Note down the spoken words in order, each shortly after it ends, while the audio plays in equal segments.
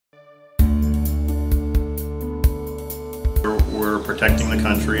we're protecting the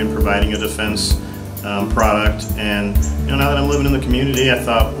country and providing a defense product. And now that I'm living in the community, I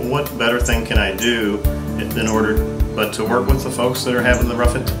thought, well, what better thing can I do in order but to work with the folks that are having the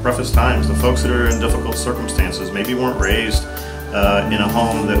roughest times, the folks that are in difficult circumstances, maybe weren't raised in a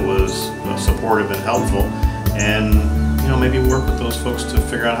home that was supportive and helpful, and maybe work with those folks to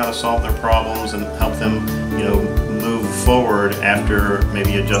figure out how to solve their problems and help them move forward after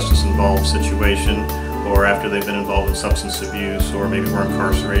maybe a justice-involved situation, or after they've been involved in substance abuse, or maybe were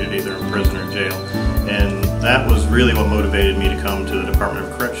incarcerated either in prison or jail. And that was really what motivated me to come to the Department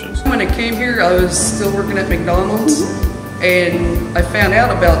of Corrections. When I came here, I was still working at McDonald's, and I found out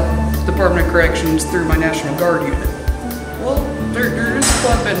about the Department of Corrections through my National Guard unit. Well, there is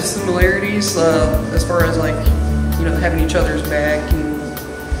quite a bit of similarities as far as having each other's back and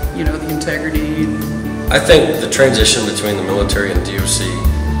the integrity. I think the transition between the military and DOC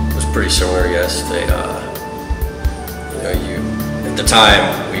was pretty similar. Yes, they at the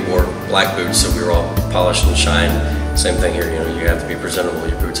time we wore black boots, so we were all polished and shined. Same thing here. You have to be presentable.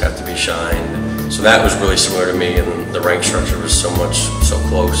 Your boots have to be shined. So that was really similar to me, and the rank structure was so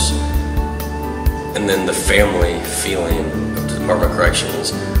close. And then the family feeling of the Department of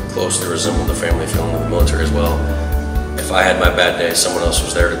Corrections closely resembled the family feeling of the military as well. If I had my bad day, someone else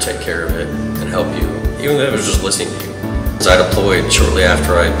was there to take care of it and help you, even if it was just listening to you. As I deployed shortly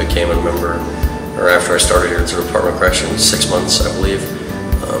after I became a member, or after I started here at the Department of Corrections, 6 months I believe,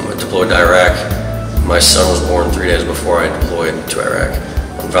 I deployed to Iraq. My son was born 3 days before I deployed to Iraq.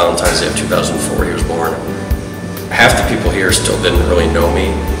 On Valentine's Day of 2004 he was born. Half the people here still didn't really know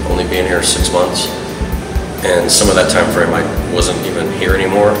me, only being here 6 months. And some of that time frame I wasn't even here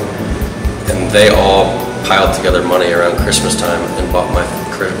anymore. And they all piled together money around Christmas time and bought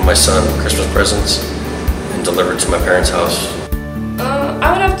my son Christmas presents and delivered to my parents' house.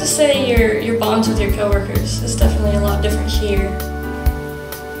 I would have to say your bonds with your coworkers is definitely a lot different here.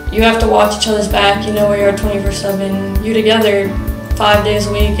 You have to watch each other's back, where you are 24/7. You're together 5 days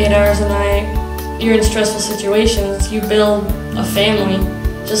a week, 8 hours a night. You're in stressful situations. You build a family,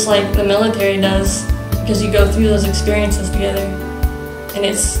 just like the military does, because you go through those experiences together. And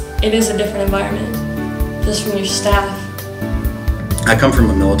it is a different environment, just from your staff. I come from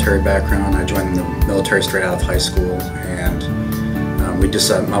a military background. I joined the military straight out of high school, and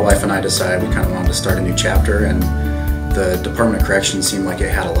my wife and I decided we kind of wanted to start a new chapter, and the Department of Corrections seemed like it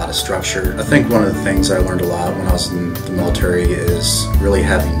had a lot of structure. I think one of the things I learned a lot when I was in the military is really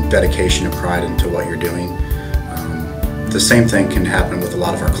having dedication and pride into what you're doing. The same thing can happen with a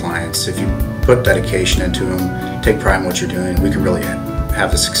lot of our clients. If you put dedication into them, take pride in what you're doing, we can really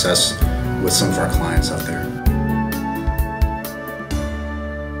have the success with some of our clients out there.